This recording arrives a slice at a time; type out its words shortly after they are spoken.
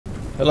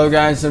Hello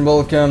guys and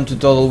welcome to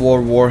Total War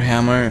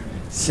Warhammer.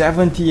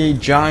 78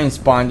 giant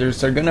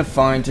spiders are gonna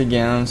fight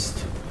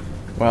against,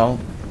 well,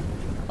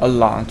 a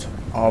lot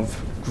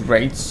of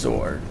great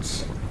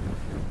swords.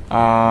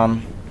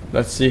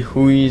 Let's see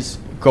who is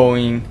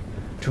going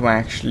to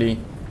actually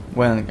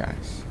win,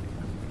 guys.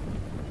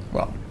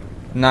 Well,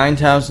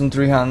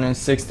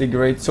 9,360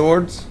 great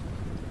swords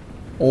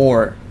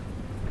or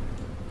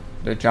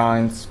the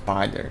giant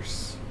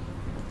spiders.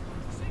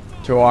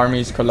 Two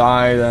armies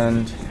collide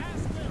and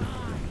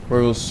we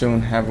will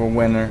soon have a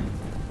winner.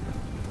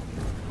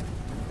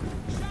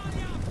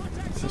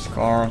 This is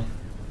Carl.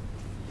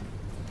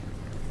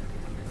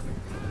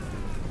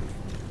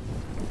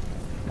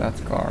 That's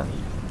Carl.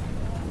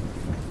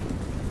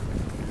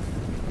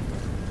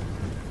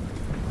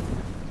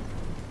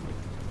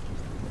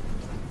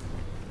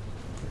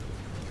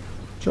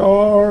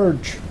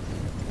 Charge!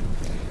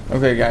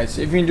 Okay guys,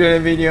 if you enjoyed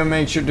the video,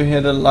 make sure to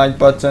hit the like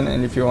button,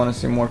 and if you want to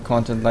see more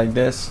content like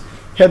this,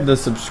 hit the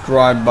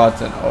subscribe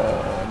button.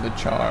 Oh, the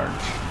charge.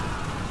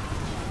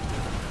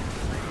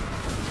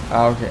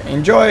 Okay,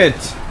 enjoy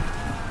it!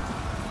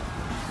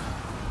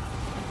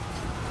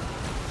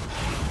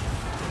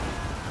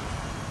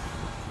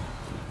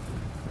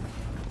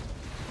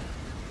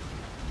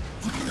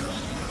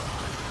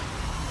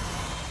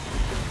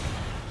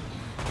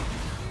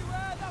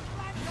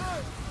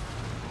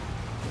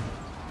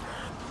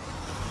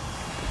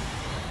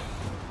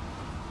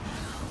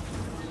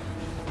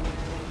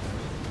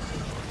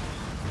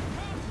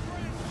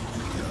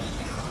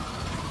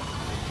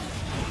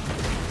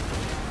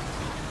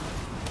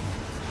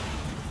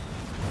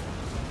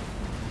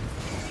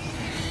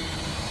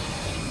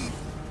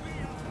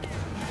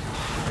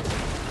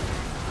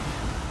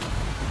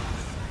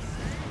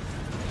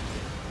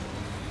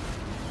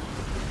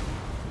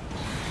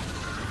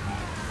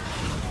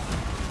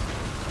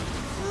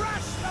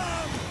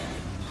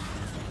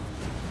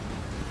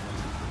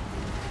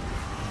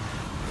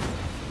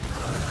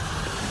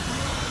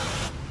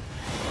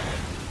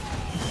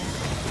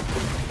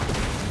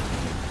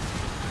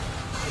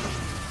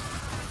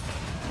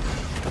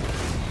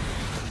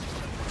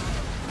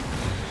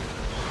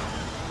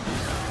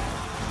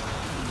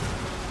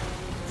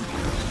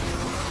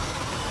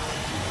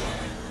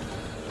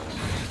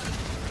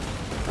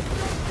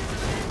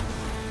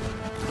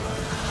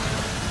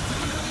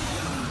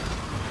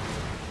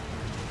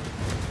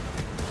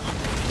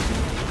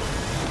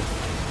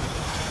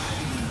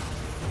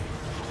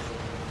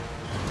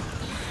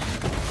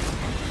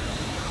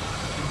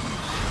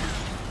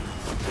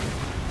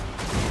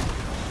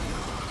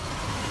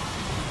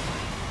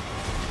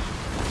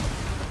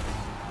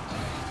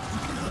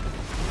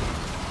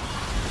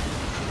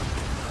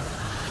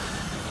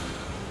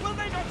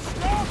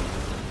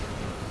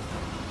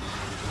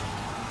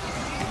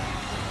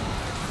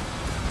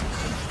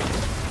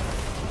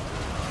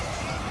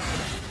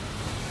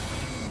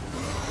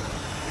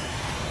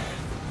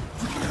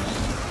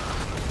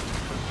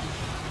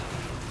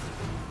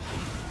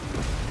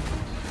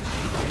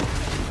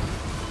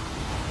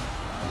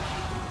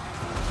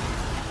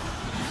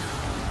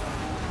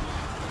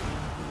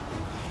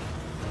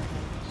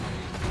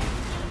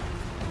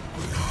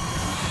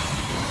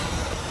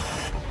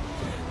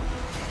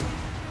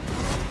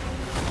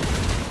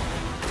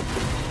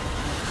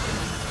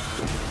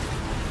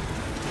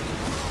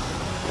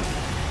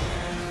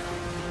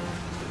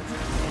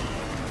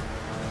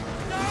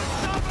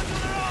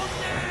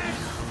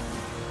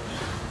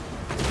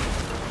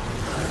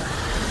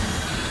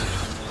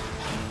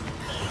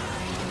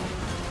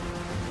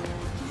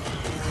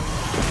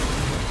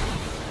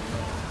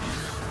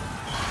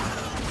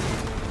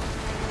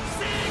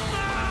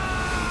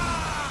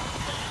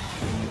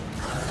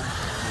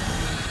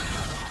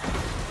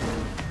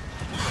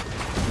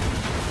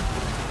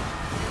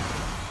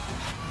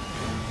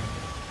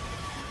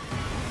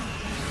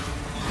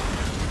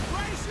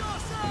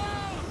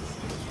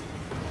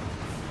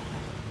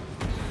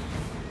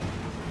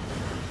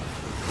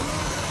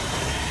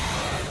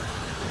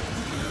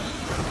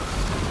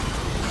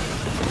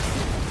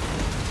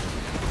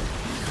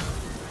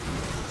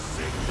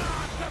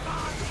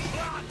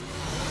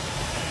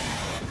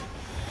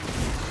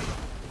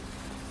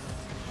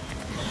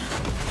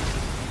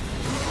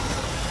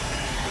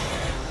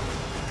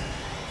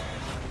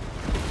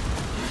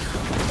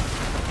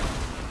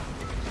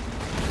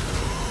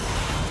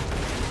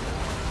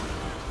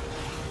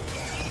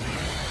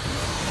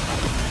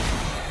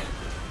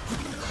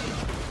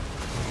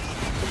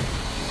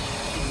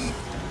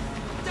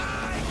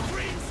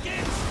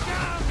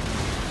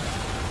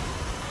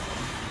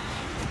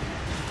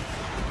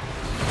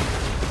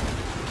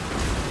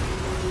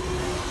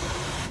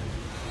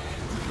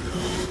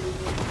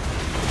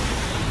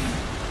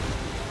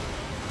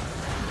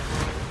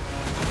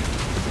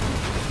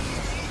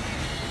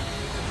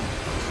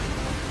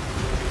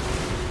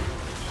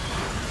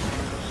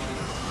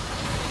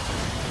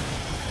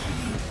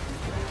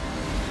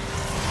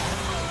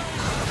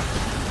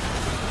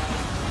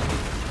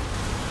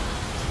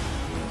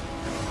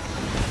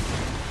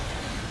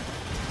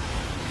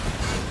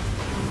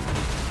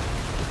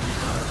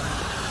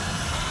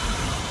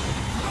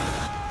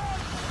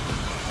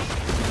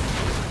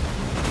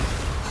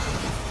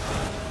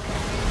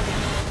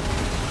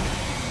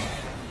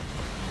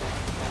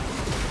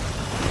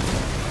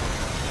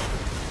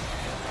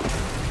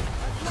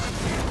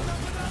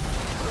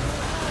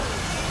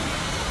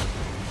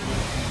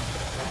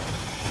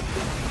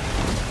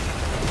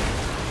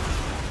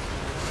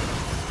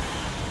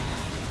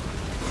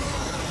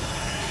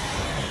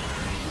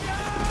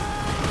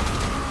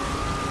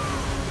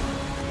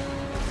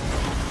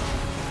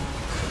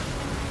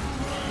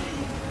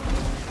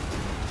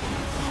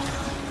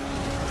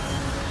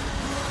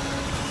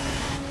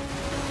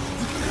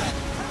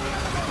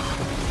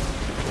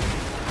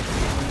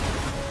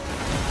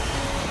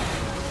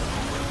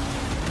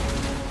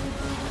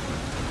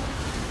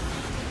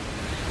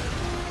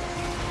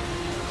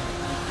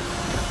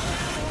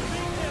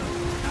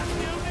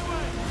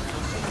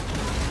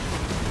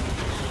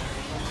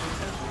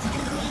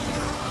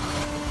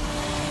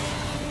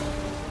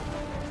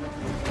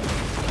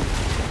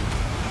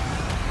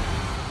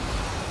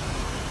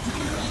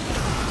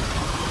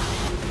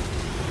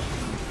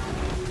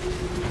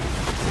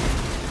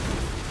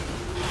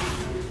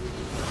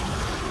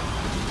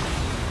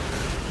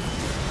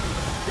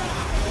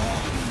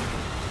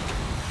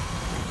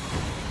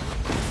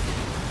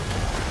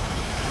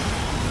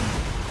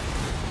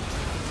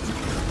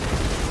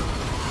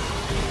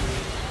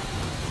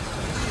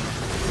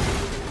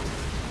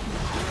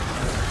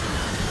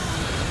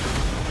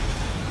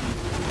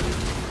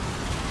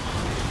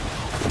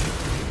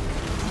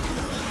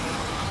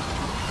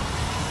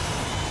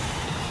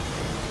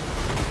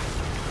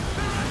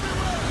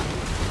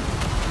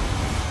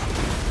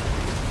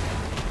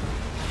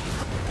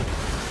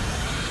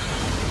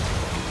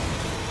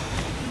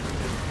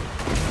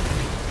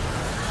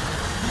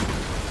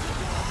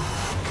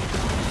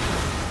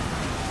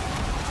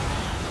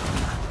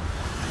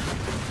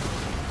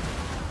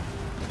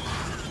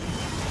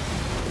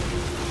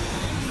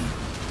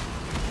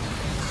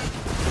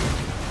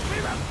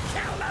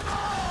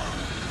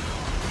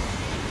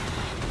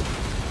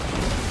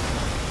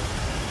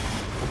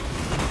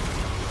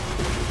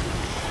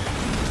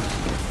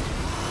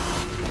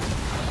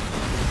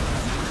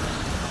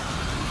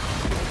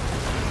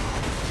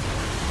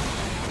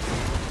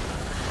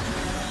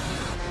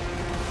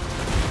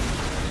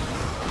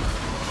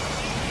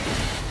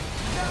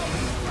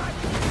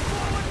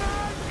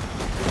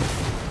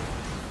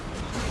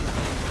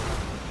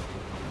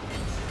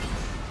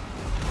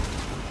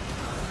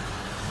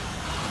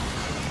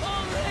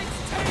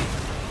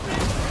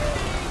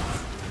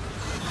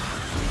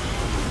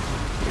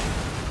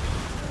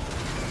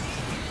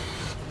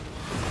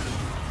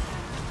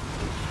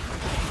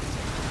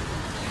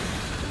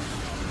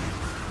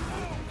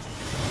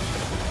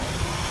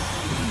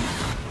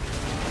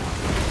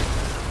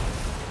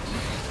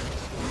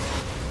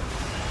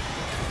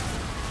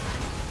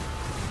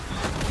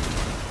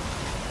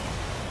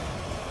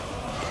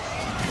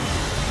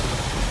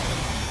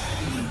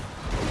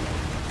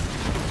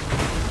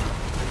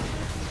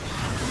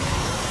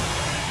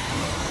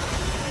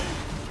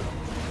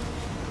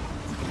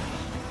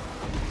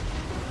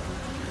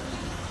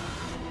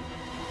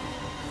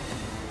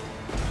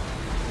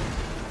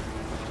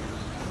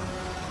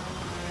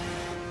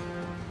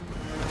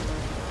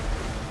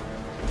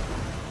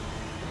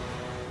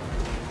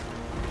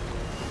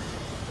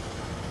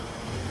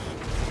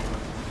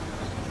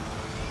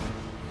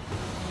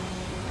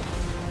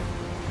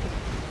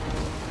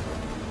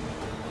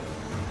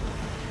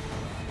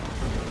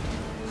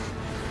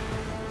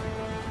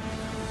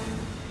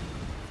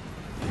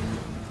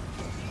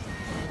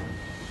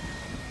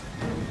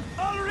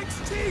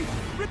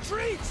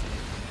 Retreat!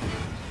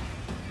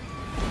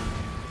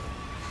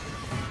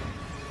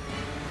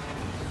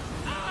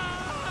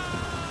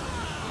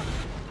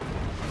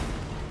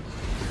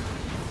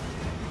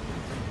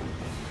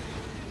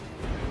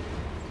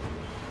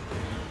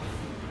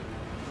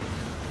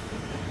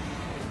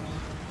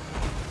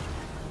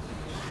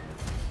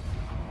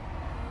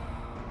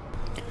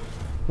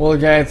 Well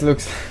guys,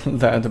 looks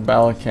that the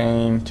battle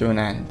came to an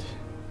end.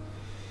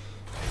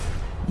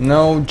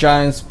 No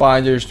giant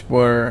spiders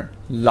were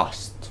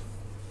lost,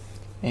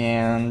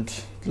 and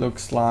it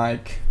looks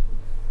like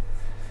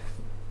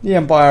the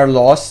Empire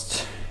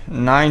lost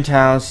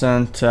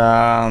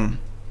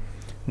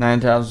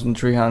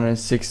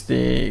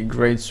 9,360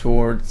 great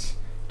swords.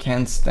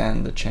 Can't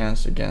stand the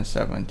chance against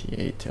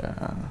 78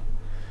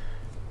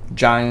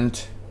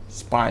 giant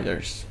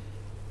spiders.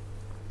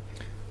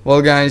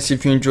 Well guys,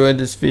 if you enjoyed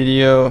this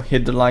video,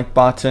 hit the like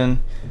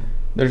button.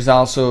 There's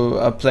also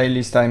a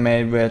playlist I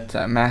made with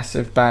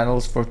massive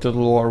battles for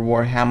Total War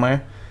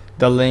Warhammer.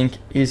 The link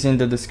is in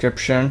the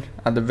description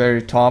at the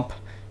very top.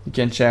 You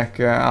can check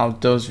out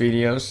those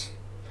videos.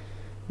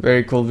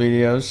 Very cool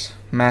videos,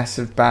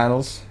 massive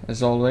battles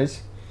as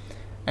always.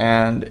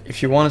 And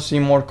if you want to see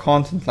more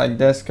content like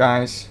this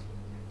guys,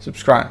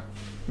 subscribe.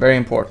 Very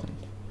important,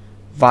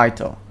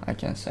 vital I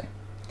can say.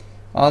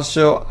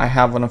 Also, I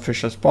have an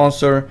official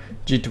sponsor,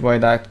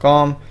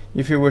 g2a.com.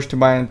 If you wish to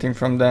buy anything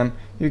from them,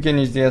 you can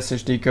use the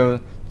SHD code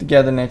to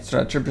get an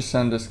extra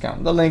 3%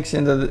 discount. The links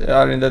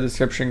are in the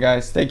description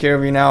guys. Take care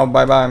of you now.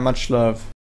 Bye bye. Much love.